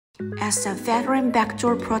As a veteran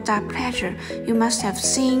backdoor product pleasure, you must have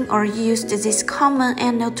seen or used these common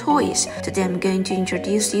anal toys. Today I'm going to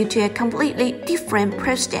introduce you to a completely different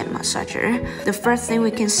prostate massager. The first thing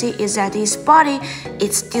we can see is that this body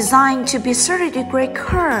is designed to be 30-degree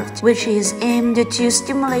curved, which is aimed to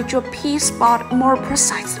stimulate your P-spot more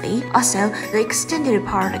precisely. Also, the extended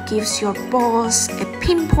part gives your balls a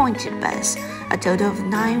pinpointed buzz. A total of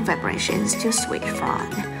 9 vibrations to switch from.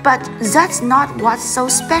 But that's not what's so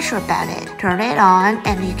special about it. Turn it on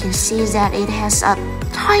and you can see that it has a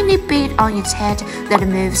tiny bead on its head that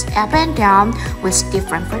moves up and down with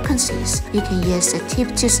different frequencies. You can use the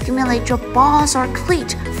tip to stimulate your balls or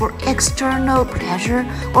clit for external pleasure,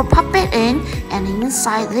 or pop it in, and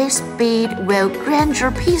inside this bead will grant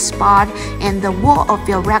your P-spot and the wall of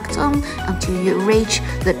your rectum until you reach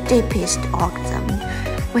the deepest orgasm.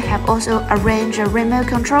 We have also arranged a remote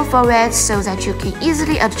control for it so that you can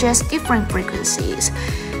easily adjust different frequencies.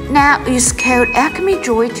 Now use code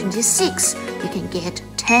Acmejoy26. You can get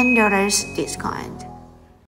 $10 discount.